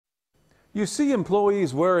You see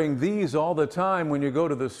employees wearing these all the time when you go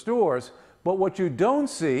to the stores, but what you don't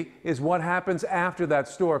see is what happens after that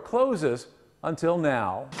store closes until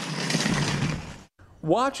now.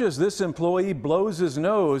 Watch as this employee blows his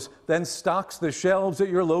nose, then stocks the shelves at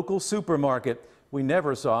your local supermarket. We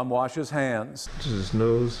never saw him wash his hands. His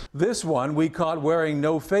nose. This one we caught wearing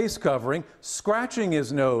no face covering, scratching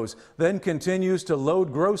his nose, then continues to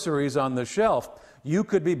load groceries on the shelf. You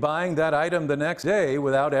could be buying that item the next day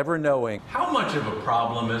without ever knowing. How much of a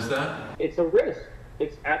problem is that? It's a risk.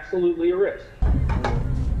 It's absolutely a risk.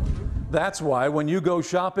 That's why when you go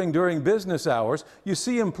shopping during business hours, you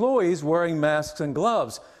see employees wearing masks and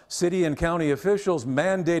gloves. City and county officials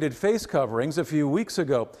mandated face coverings a few weeks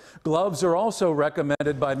ago. Gloves are also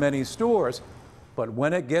recommended by many stores. But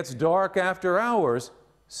when it gets dark after hours,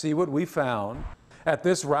 see what we found. At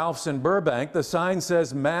this Ralph's in Burbank, the sign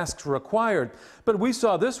says masks required, but we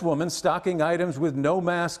saw this woman stocking items with no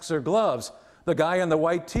masks or gloves. The guy in the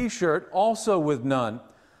white t-shirt also with none.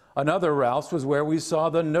 Another Ralph's was where we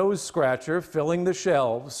saw the nose scratcher filling the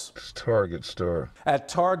shelves. It's Target store. At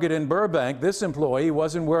Target in Burbank, this employee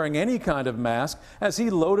wasn't wearing any kind of mask as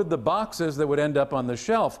he loaded the boxes that would end up on the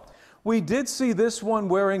shelf. We did see this one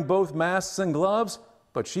wearing both masks and gloves,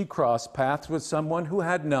 but she crossed paths with someone who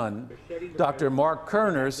had none. Dr. Mark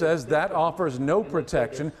Kerner says that offers no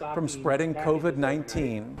protection from spreading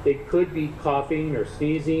COVID-19. They could be coughing or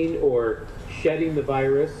sneezing or shedding the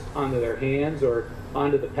virus onto their hands or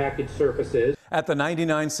onto the packaged surfaces. At the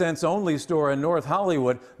 99-cents only store in North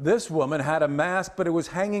Hollywood, this woman had a mask, but it was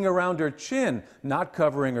hanging around her chin, not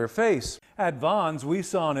covering her face. At Vons, we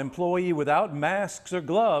saw an employee without masks or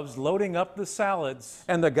gloves loading up the salads.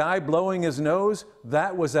 And the guy blowing his nose,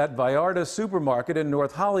 that was at Vallarta Supermarket in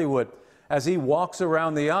North Hollywood. As he walks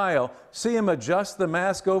around the aisle, see him adjust the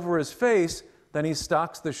mask over his face, then he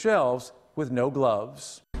stocks the shelves with no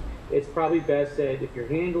gloves. It's probably best that if you're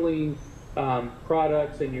handling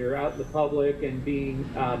products and you're out in the public and being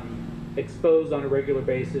exposed on a regular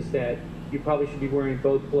basis, that you probably should be wearing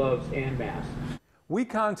both gloves and masks. We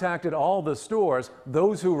contacted all the stores.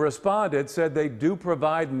 Those who responded said they do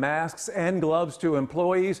provide masks and gloves to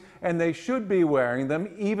employees, and they should be wearing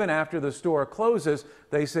them even after the store closes.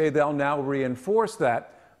 They say they'll now reinforce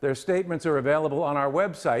that. Their statements are available on our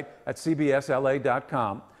website at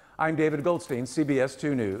cbsla.com. I'm David Goldstein, CBS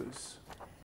 2 News.